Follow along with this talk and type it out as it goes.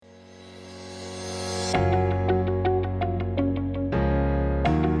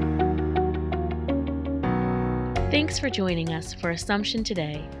Thanks for joining us for Assumption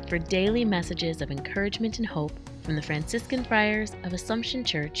Today for daily messages of encouragement and hope from the Franciscan Friars of Assumption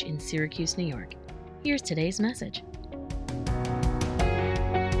Church in Syracuse, New York. Here's today's message.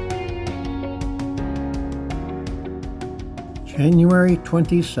 January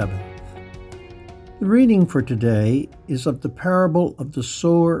 27th. The reading for today is of the parable of the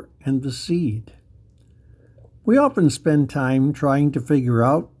sower and the seed. We often spend time trying to figure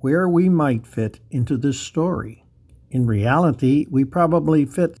out where we might fit into this story. In reality, we probably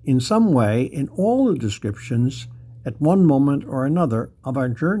fit in some way in all the descriptions at one moment or another of our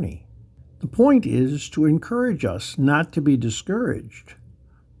journey. The point is to encourage us not to be discouraged,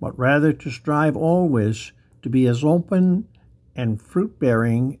 but rather to strive always to be as open and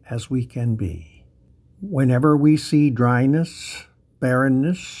fruit-bearing as we can be. Whenever we see dryness,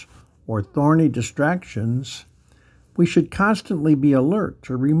 barrenness, or thorny distractions, we should constantly be alert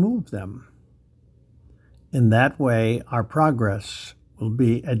to remove them. In that way, our progress will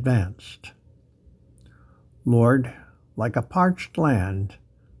be advanced. Lord, like a parched land,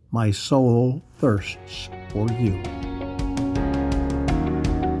 my soul thirsts for you.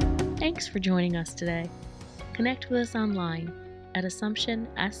 Thanks for joining us today. Connect with us online at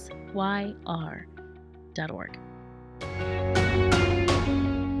AssumptionSYR.org.